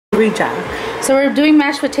Hungry Jack. So we're doing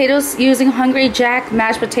mashed potatoes using Hungry Jack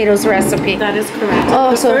mashed potatoes recipe. That is correct.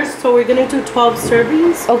 Oh, so we're gonna do 12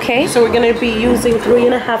 servings. Okay. So we're gonna be using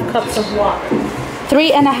 3.5 cups of water.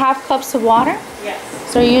 3.5 cups of water? Yes.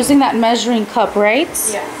 So you're using that measuring cup, right?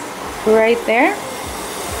 Yes. Right there.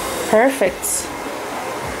 Perfect.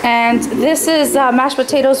 And this is mashed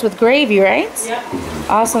potatoes with gravy, right? Yep.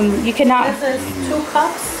 Awesome. You cannot... This is 2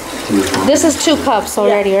 cups. This is 2 cups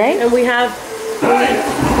already, right? And we need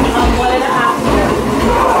 1.5 more.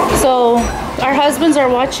 So our husbands are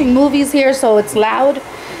watching movies here, so it's loud.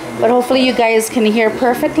 But hopefully you guys can hear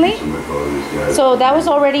perfectly. So that was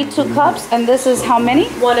already 2 cups, and this is how many?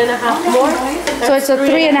 1.5 more. So it's a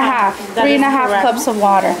 3.5. 3.5 cups of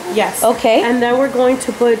water. Yes. Okay. And then we're going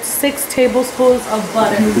to put 6 tablespoons of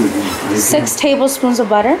butter. 6 tablespoons of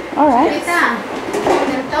butter. All right.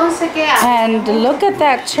 And look at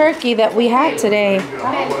that turkey that we had today.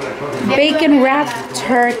 Bacon wrapped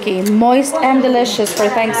turkey, moist and delicious for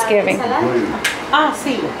Thanksgiving. Ah,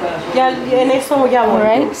 sí. Ya en eso ya voy. All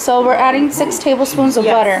right. So we're adding 6 tablespoons of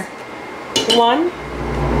butter. 1,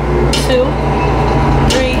 2,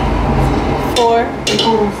 3, 4,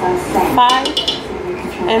 5,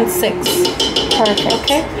 and 6. Perfect.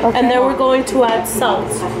 Okay. And then we're going to add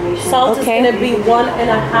salt. Salt is going to be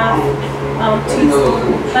 1.5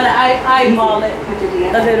 teaspoon. But I eyeball it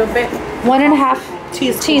a little bit. 1.5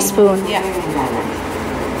 teaspoon. Yeah.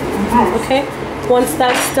 Okay. Once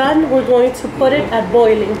that's done, we're going to put it at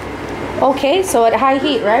boiling. Okay, so at high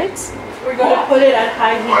heat, right? We're going to put it at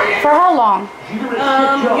high heat. For how long?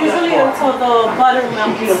 Usually until the butter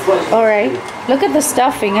melts. All right. Look at the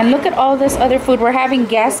stuffing and look at all this other food. We're having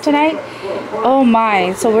guests tonight. Oh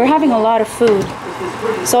my. So we're having a lot of food.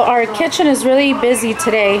 So our kitchen is really busy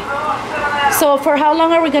today. So for how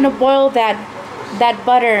long are we going to boil that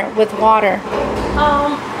butter with water?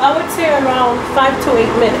 I would say around 5 to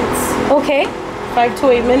 8 minutes. Okay. 5 to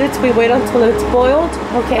 8 minutes. We wait until it's boiled.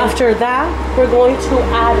 Okay. After that, we're going to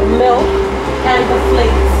add milk and the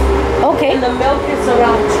flakes. Okay. And the milk is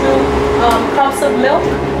around 2 cups of milk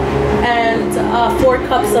and 4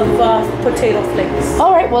 cups of potato flakes.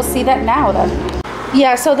 All right, we'll see that now then.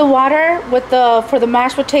 Yeah, so the water for the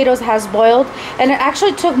mashed potatoes has boiled, and it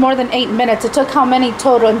actually took more than 8 minutes. It took how many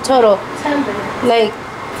total in total? 10 minutes. Like,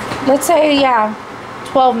 let's say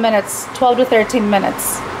 12 minutes, 12 to 13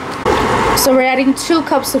 minutes. So we're adding 2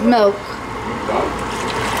 cups of milk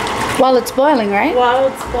while it's boiling, right? While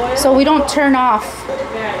it's boiling. So we don't turn off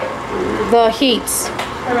the heat.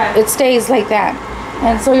 Correct. It stays like that.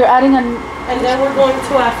 And so you're adding And then we're going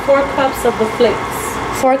to add 4 cups of the flakes.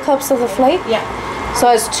 4 cups of the flake? Yeah. So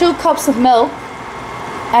it's 2 cups of milk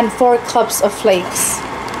and 4 cups of flakes.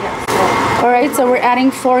 Yes. All right, so we're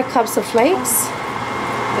adding 4 cups of flakes.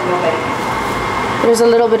 There's a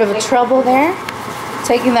little bit of a trouble there,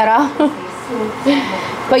 taking that off.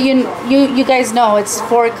 But you guys know it's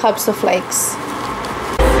 4 cups of flakes.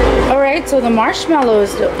 All right, so the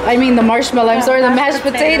marshmallows, I'm sorry, the mashed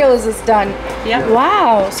potatoes is done. Yep.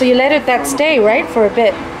 Wow, so you let that stay, right, for a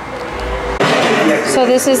bit. So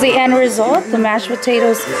this is the end result, the mashed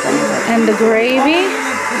potatoes and the gravy.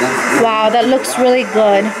 Wow, that looks really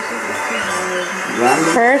good.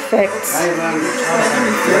 Perfect.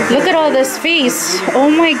 Look at all this feast. Oh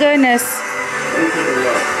my goodness.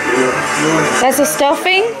 That's the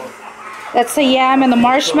stuffing. That's the yam and the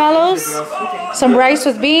marshmallows. Some rice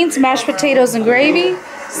with beans, mashed potatoes and gravy.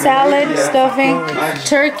 Salad, stuffing,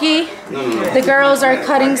 turkey. The girls are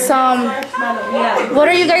cutting some... What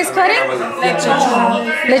are you guys cutting?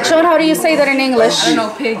 Lechon. Lechon, how do you say that in English? I don't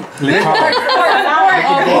know, pig.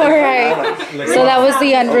 All right. So that was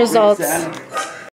the end results.